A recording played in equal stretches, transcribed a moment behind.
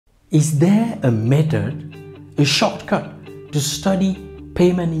Is there a method, a shortcut to study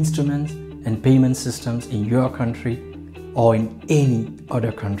payment instruments and payment systems in your country or in any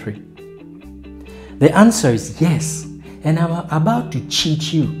other country? The answer is yes, and I'm about to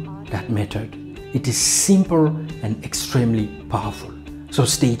teach you that method. It is simple and extremely powerful. So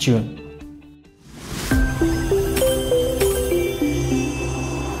stay tuned.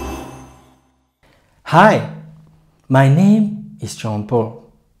 Hi, my name is John Paul.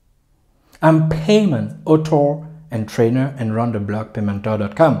 I'm payment author and trainer and run the blog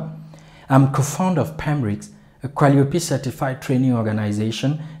paymentor.com. I'm co-founder of PAMRIX, a Qualiope certified training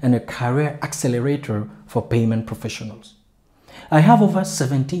organization and a career accelerator for payment professionals. I have over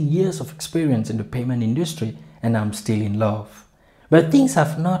 17 years of experience in the payment industry and I'm still in love. But things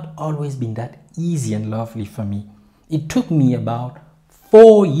have not always been that easy and lovely for me. It took me about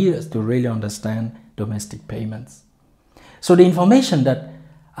 4 years to really understand domestic payments. So the information that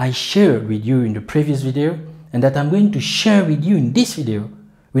I shared with you in the previous video and that I'm going to share with you in this video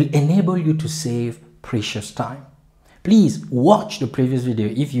will enable you to save precious time. Please watch the previous video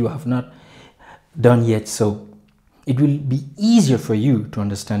if you have not done yet so. It will be easier for you to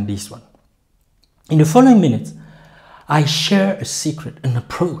understand this one. In the following minutes, I share a secret, an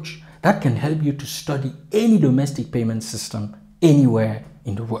approach that can help you to study any domestic payment system anywhere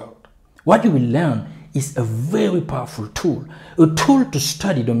in the world. What you will learn is a very powerful tool, a tool to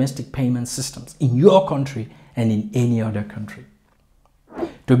study domestic payment systems in your country and in any other country.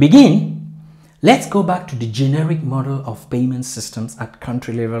 To begin, let's go back to the generic model of payment systems at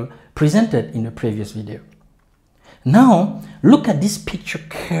country level presented in the previous video. Now, look at this picture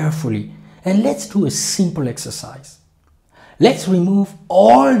carefully and let's do a simple exercise. Let's remove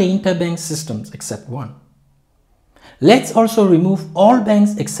all the interbank systems except one. Let's also remove all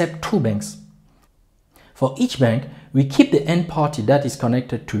banks except 2 banks. For each bank, we keep the end party that is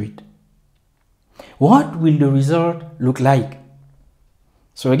connected to it. What will the result look like?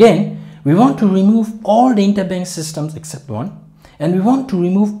 So again, we want to remove all the interbank systems except one, and we want to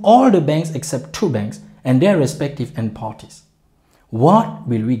remove all the banks except 2 banks and their respective end parties. What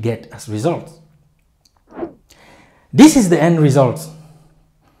will we get as results? This is the end result.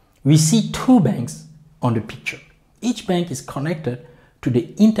 We see 2 banks on the picture. Each bank is connected to the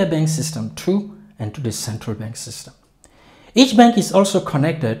interbank system 2 and to the central bank system. Each bank is also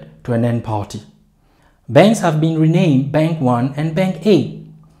connected to an end party. Banks have been renamed Bank 1 and Bank A.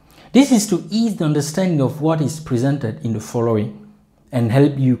 This is to ease the understanding of what is presented in the following and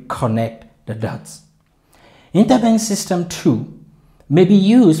help you connect the dots. Interbank system 2 may be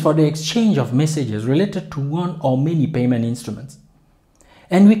used for the exchange of messages related to one or many payment instruments.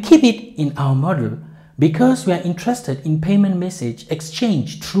 And we keep it in our model because we are interested in payment message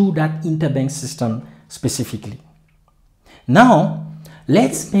exchange through that interbank system specifically. Now,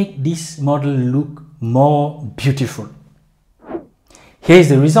 let's make this model look more beautiful. Here's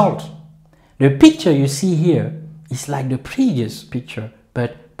the result. The picture you see here is like the previous picture,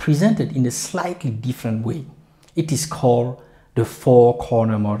 but presented in a slightly different way. It is called the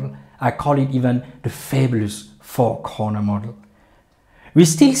 4-corner model. I call it even the fabulous 4-corner model. We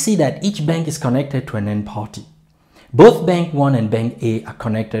still see that each bank is connected to an end party. Both Bank 1 and Bank A are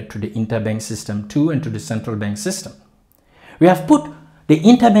connected to the interbank system 2 and to the central bank system. We have put the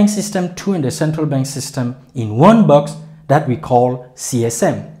interbank system 2 and the central bank system in one box that we call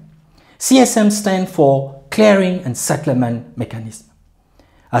CSM. CSM stands for Clearing and Settlement Mechanism.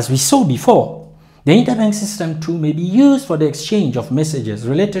 As we saw before, the interbank system 2 may be used for the exchange of messages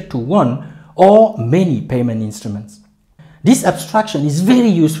related to one or many payment instruments. This abstraction is very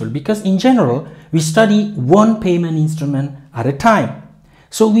useful because in general, we study one payment instrument at a time.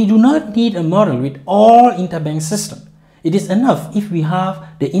 So we do not need a model with all interbank systems. It is enough if we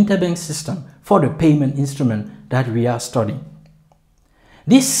have the interbank system for the payment instrument that we are studying.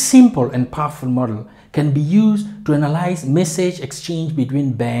 This simple and powerful model can be used to analyze message exchange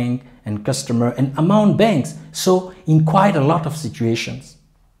between bank and customer and among banks, so in quite a lot of situations.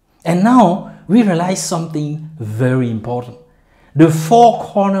 And now we realize something very important. The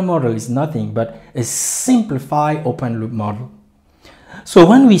 4-corner model is nothing but a simplified open loop model. So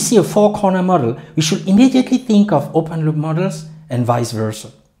when we see a 4-corner model, we should immediately think of open loop models and vice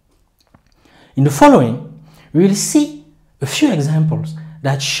versa. In the following, we will see a few examples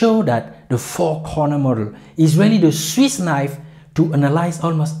that show that the 4-corner model is really the Swiss knife to analyze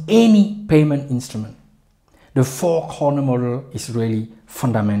almost any payment instrument. The 4-corner model is really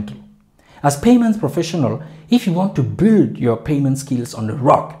fundamental. As payments professional, if you want to build your payment skills on the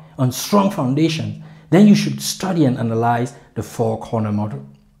rock, on strong foundation, then you should study and analyze the 4-corner model.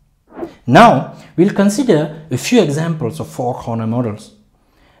 Now, we'll consider a few examples of 4-corner models.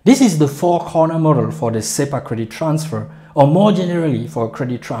 This is the four-corner model for the SEPA credit transfer, or more generally for a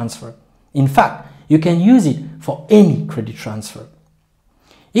credit transfer. In fact, you can use it for any credit transfer.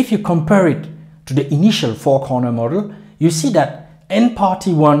 If you compare it to the initial four-corner model, you see that N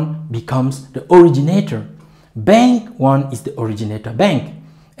party 1 becomes the originator, bank 1 is the originator bank,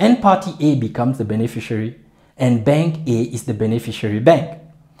 N party A becomes the beneficiary, and bank A is the beneficiary bank.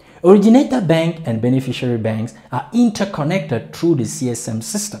 Originator bank and beneficiary banks are interconnected through the CSM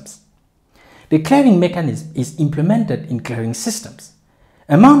systems. The clearing mechanism is implemented in clearing systems.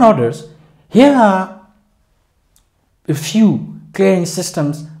 Among others, here are a few clearing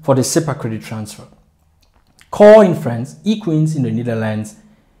systems for the SEPA credit transfer. CORE in France, Equins in the Netherlands,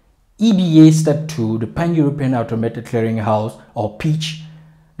 EBA Step 2, the Pan-European Automated Clearing House, or PEACH,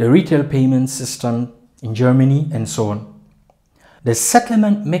 the Retail Payment System in Germany, and so on. The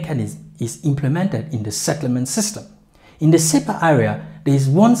settlement mechanism is implemented in the settlement system. In the SEPA area, there is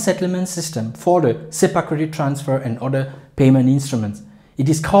one settlement system for the SEPA credit transfer and other payment instruments. It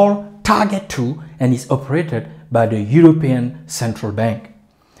is called Target 2 and is operated by the European Central Bank.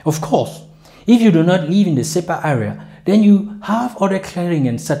 Of course, if you do not live in the SEPA area, then you have other clearing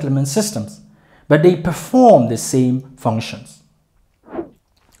and settlement systems, but they perform the same functions.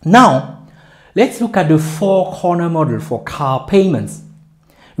 Now, let's look at the four-corner model for car payments.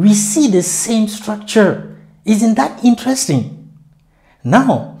 We see the same structure. Isn't that interesting?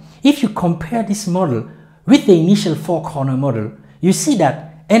 Now, if you compare this model with the initial four-corner model, you see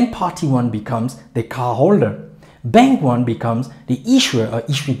that N party 1 becomes the car holder, bank 1 becomes the issuer or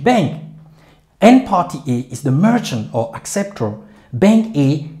issuing bank, N party A is the merchant or acceptor, bank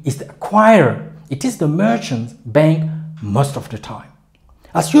A is the acquirer. It is the merchant's bank most of the time.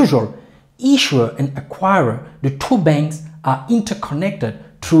 As usual, issuer and acquirer, the two banks are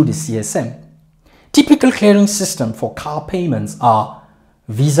interconnected through the CSM. Typical clearing systems for car payments are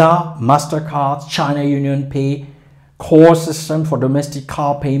Visa, MasterCard, China Union Pay, CORE system for domestic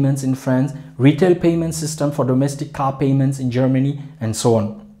car payments in France, retail payment system for domestic car payments in Germany, and so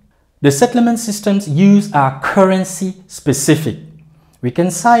on. The settlement systems used are currency specific. We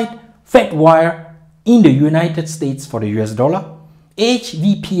can cite FedWire in the United States for the US dollar,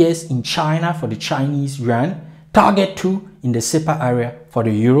 HVPS in China for the Chinese yuan, Target 2 in the SEPA area for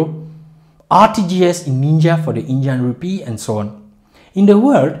the euro, RTGS in India for the Indian rupee, and so on. In the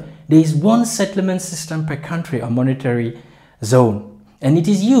world, there is one settlement system per country or monetary zone, and it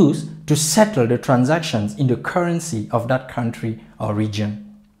is used to settle the transactions in the currency of that country or region.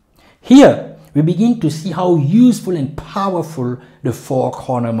 Here, we begin to see how useful and powerful the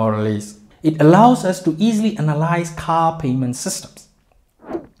four-corner model is. It allows us to easily analyze car payment systems.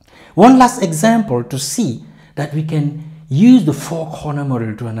 One last example to see that we can use the four-corner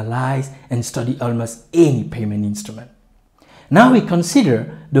model to analyze and study almost any payment instrument. Now we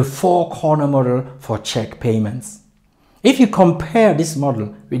consider the four-corner model for check payments. If you compare this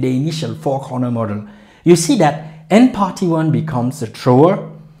model with the initial four-corner model, you see that N party 1 becomes the drawer,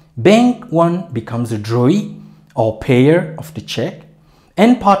 bank 1 becomes the drawee or payer of the check,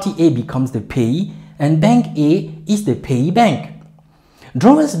 N party A becomes the payee, and bank A is the payee bank.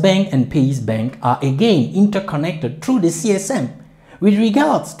 Drawer's bank and payee's bank are again interconnected through the CSM. With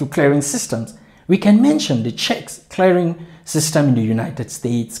regards to clearing systems, we can mention the checks clearing system in the United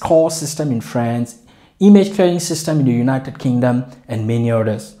States, CORE system in France, image clearing system in the United Kingdom, and many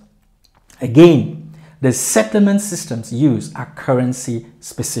others. Again, the settlement systems used are currency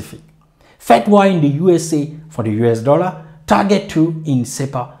specific. FedWire in the USA for the US dollar, Target 2 in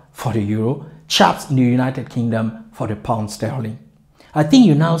SEPA for the euro, CHAPS in the United Kingdom for the pound sterling. I think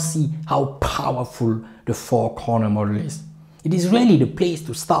you now see how powerful the four-corner model is. It is really the place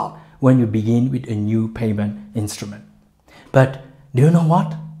to start when you begin with a new payment instrument. But do you know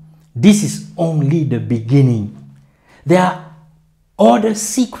what? This is only the beginning. There are other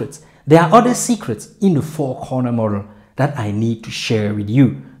secrets. There are other secrets in the four-corner model that I need to share with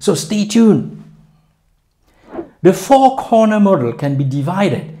you. So stay tuned. The four-corner model can be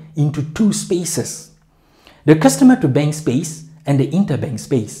divided into two spaces: the customer-to-bank space and the interbank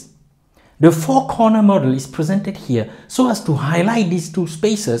space. The four-corner model is presented here so as to highlight these two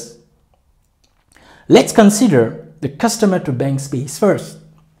spaces. Let's consider the customer-to-bank space first.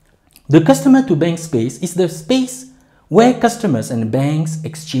 The customer-to-bank space is the space where customers and banks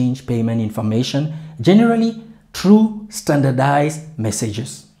exchange payment information, generally through standardized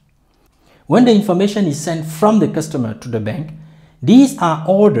messages. When the information is sent from the customer to the bank, these are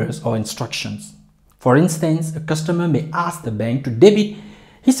orders or instructions. For instance, a customer may ask the bank to debit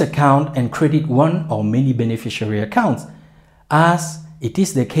his account and credit one or many beneficiary accounts, as it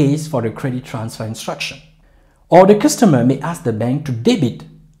is the case for the credit transfer instruction. Or the customer may ask the bank to debit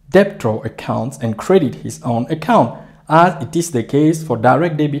debtor accounts and credit his own account, as it is the case for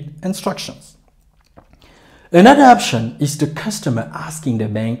direct debit instructions. Another option is the customer asking the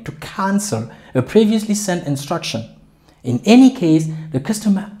bank to cancel a previously sent instruction. In any case, the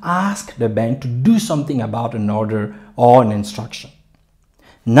customer asks the bank to do something about an order or an instruction.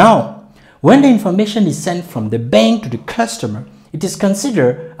 Now, when the information is sent from the bank to the customer, it is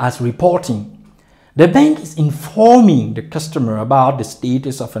considered as reporting. The bank is informing the customer about the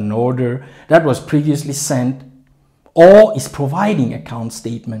status of an order that was previously sent or is providing account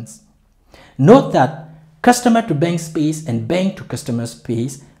statements. Note that customer to bank space and bank to customer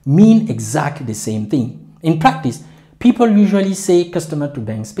space mean exactly the same thing. In practice, people usually say customer to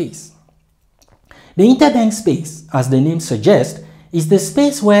bank space. The interbank space, as the name suggests, is the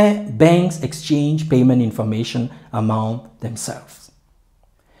space where banks exchange payment information among themselves.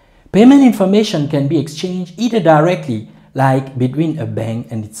 Payment information can be exchanged either directly, like between a bank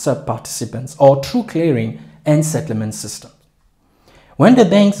and its sub-participants, or through clearing and settlement systems. When the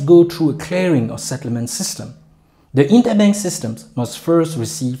banks go through a clearing or settlement system, the interbank systems must first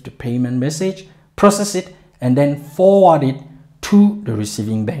receive the payment message, process it, and then forward it to the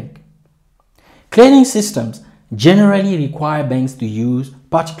receiving bank. Clearing systems generally require banks to use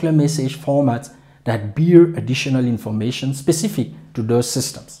particular message formats that bear additional information specific to those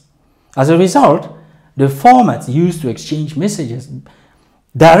systems. As a result, the formats used to exchange messages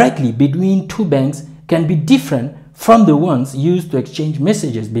directly between two banks can be different from the ones used to exchange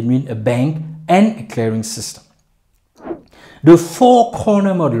messages between a bank and a clearing system. The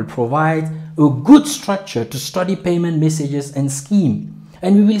four-corner model provides a good structure to study payment messages and scheme,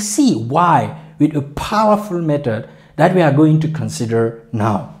 and we will see why with a powerful method that we are going to consider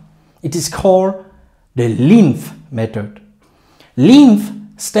now. It is called the LIMF method.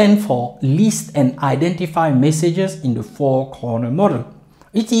 LIMF stands for List and Identify Messages in the Four-Corner Model.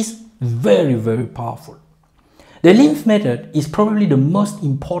 It is very, very powerful. The LIMF method is probably the most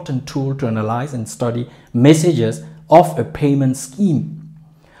important tool to analyze and study messages of a payment scheme.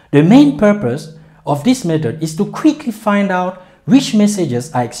 The main purpose of this method is to quickly find out which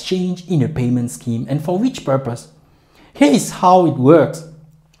messages are exchanged in a payment scheme and for which purpose. Here is how it works.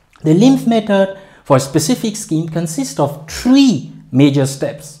 The LIMF method for a specific scheme consists of three major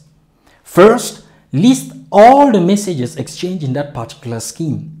steps. First, list all the messages exchanged in that particular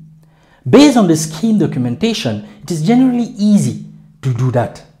scheme. Based on the scheme documentation, it is generally easy to do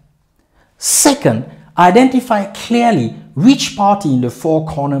that. Second, identify clearly which party in the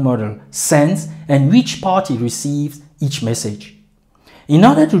four-corner model sends and which party receives each message. In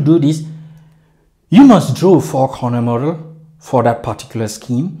order to do this, you must draw a four-corner model for that particular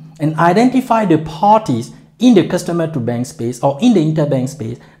scheme and identify the parties in the customer to bank space or in the interbank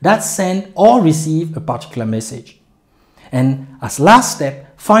space that send or receive a particular message. And as last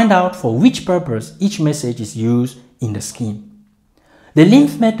step, find out for which purpose each message is used in the scheme. The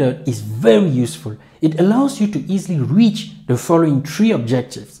LIMF method is very useful. It allows you to easily reach the following three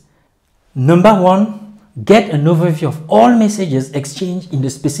objectives. Number one, get an overview of all messages exchanged in the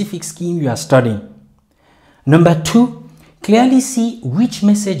specific scheme you are studying. Number two, clearly see which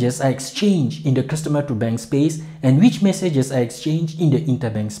messages are exchanged in the customer to bank space and which messages are exchanged in the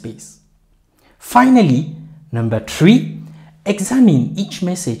interbank space. Finally, number three, examine each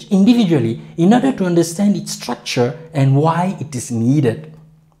message individually in order to understand its structure and why it is needed.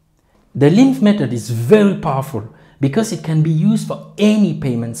 The LIMF method is very powerful because it can be used for any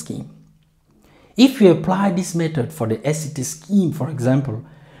payment scheme. If we apply this method for the SCT scheme, for example,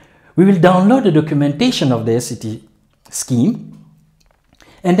 we will download the documentation of the SCT scheme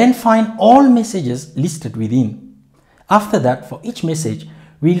and then find all messages listed within. After that, for each message,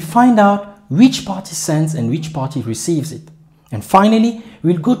 we will find out which party sends and which party receives it. And finally,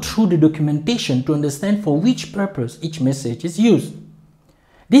 we'll go through the documentation to understand for which purpose each message is used.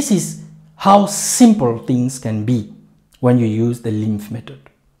 This is how simple things can be when you use the LIMF method.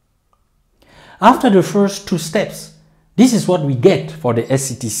 After the first two steps, this is what we get for the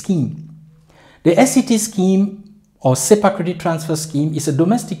SCT scheme. The SCT scheme or SEPA credit transfer scheme is a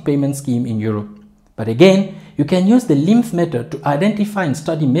domestic payment scheme in Europe. But again, you can use the LIMF method to identify and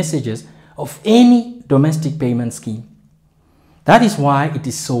study messages of any domestic payment scheme. That is why it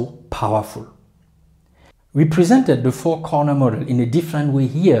is so powerful. We presented the four-corner model in a different way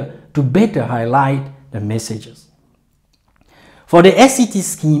here to better highlight the messages. For the SCT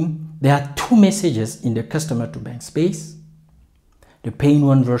scheme, there are two messages in the customer to bank space, the Pane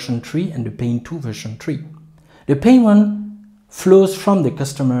 1 version 3 and the Pane 2 version 3. The Pane 1 flows from the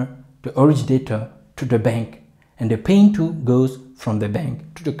customer, the originator, to the bank, and the Pane 2 goes from the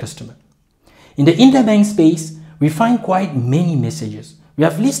bank to the customer. In the interbank space, we find quite many messages. We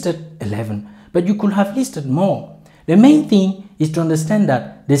have listed 11, but you could have listed more. The main thing is to understand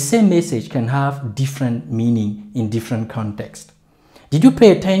that the same message can have different meaning in different contexts. Did you pay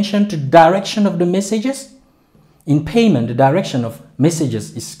attention to the direction of the messages? In payment, the direction of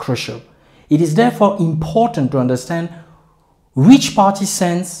messages is crucial. It is therefore important to understand which party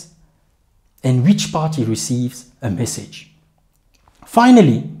sends and which party receives a message.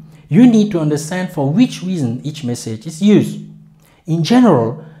 Finally, you need to understand for which reason each message is used. In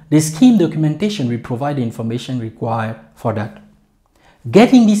general, the scheme documentation will provide the information required for that.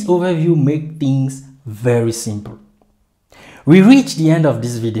 Getting this overview makes things very simple. We reached the end of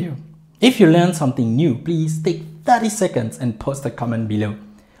this video. If you learned something new, please take 30 seconds and post a comment below.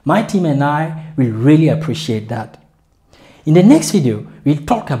 My team and I will really appreciate that. In the next video, we'll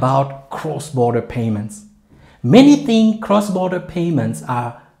talk about cross-border payments. Many think cross-border payments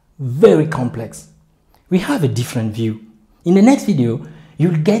are very complex. We have a different view. In the next video,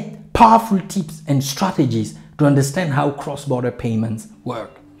 you'll get powerful tips and strategies to understand how cross-border payments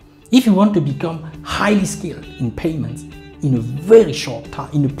work. If you want to become highly skilled in payments in a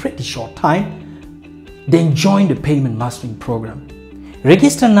pretty short time, then join the Payment Mastering Program.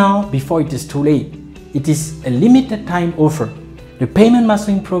 Register now before it is too late. It is a limited time offer. The Payment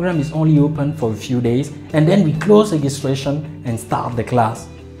Mastering Program is only open for a few days, and then we close registration and start the class.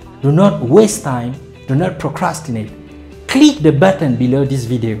 Do not waste time, do not procrastinate. Click the button below this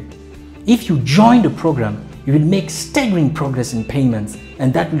video. If you join the program, you will make staggering progress in payments,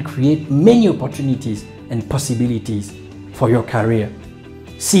 and that will create many opportunities and possibilities for your career.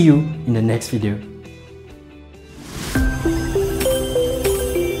 See you in the next video.